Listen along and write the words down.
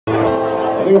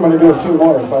think I'm going to do a few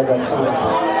more if I got time.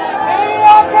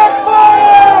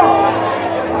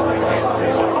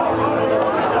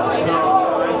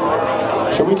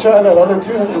 Should we try that other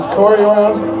tune? Is Cory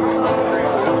around?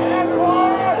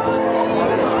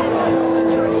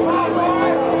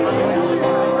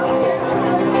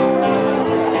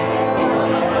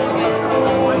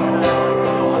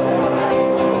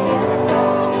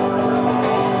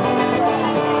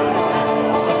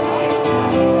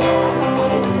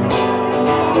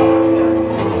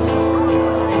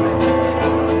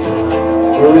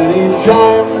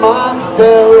 Anytime I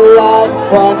felt like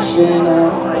punching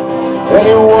out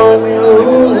anyone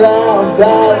who laughed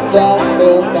as I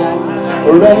fell down,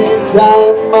 or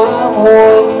anytime I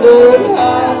wondered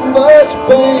how much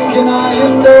pain can I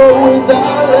endure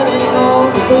without letting all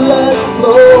the blood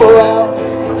flow out.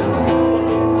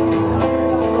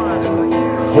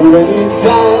 For any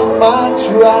time I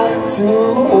tried to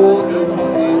hold her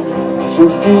hand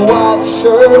just to watch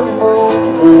her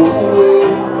move away.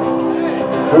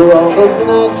 For all those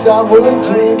nights I would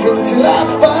drink until I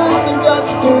found the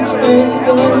guts to speak,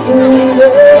 and through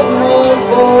their love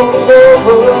all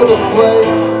over the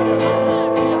place.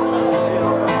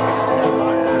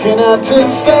 Can I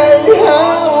just say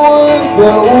how worth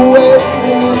the wait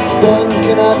has been?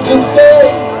 Can I just say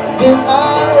that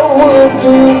I would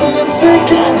do this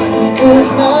again? Because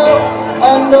now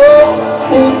I know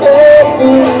what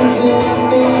happens in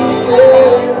the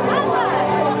air.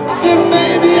 So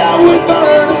maybe I would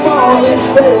burn them all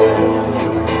instead.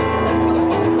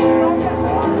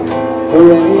 For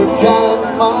any time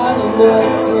I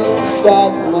looked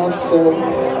inside myself,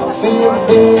 see a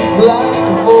big black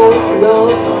void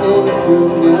up into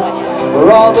me. For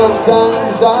all those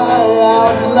times I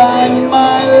outlined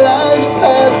my life's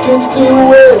past just to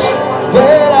wish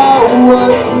that I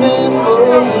was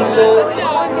memoryless.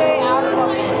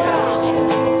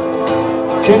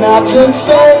 Can I just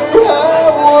say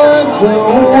how worth the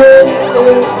wait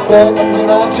has been? Can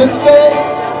I just say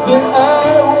that I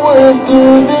will do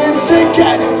this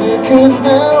again? Because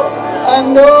now I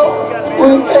know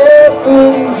what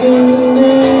happens in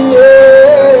the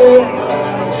air.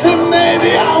 So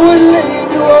maybe I would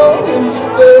leave you all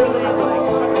instead.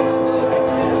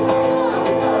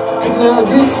 Cause now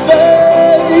just say,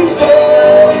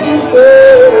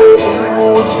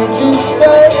 won't you just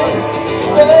stay?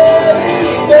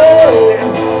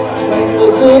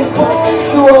 There's a point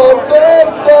to all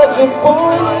this, there's a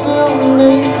point to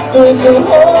me. There's a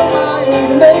hole I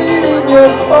have made in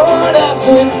your heart as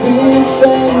it beats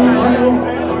and too.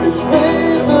 It's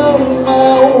rhythm I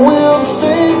will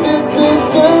sing it to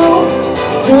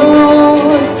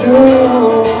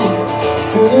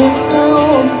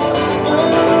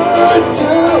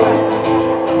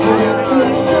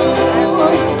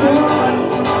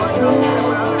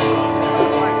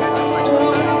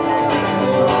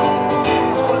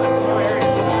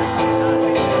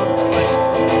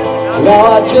Now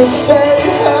I just say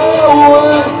how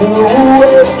worth the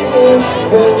wait it's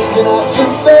been. Can I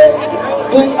just say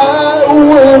that I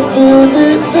will do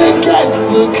this again?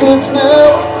 Because now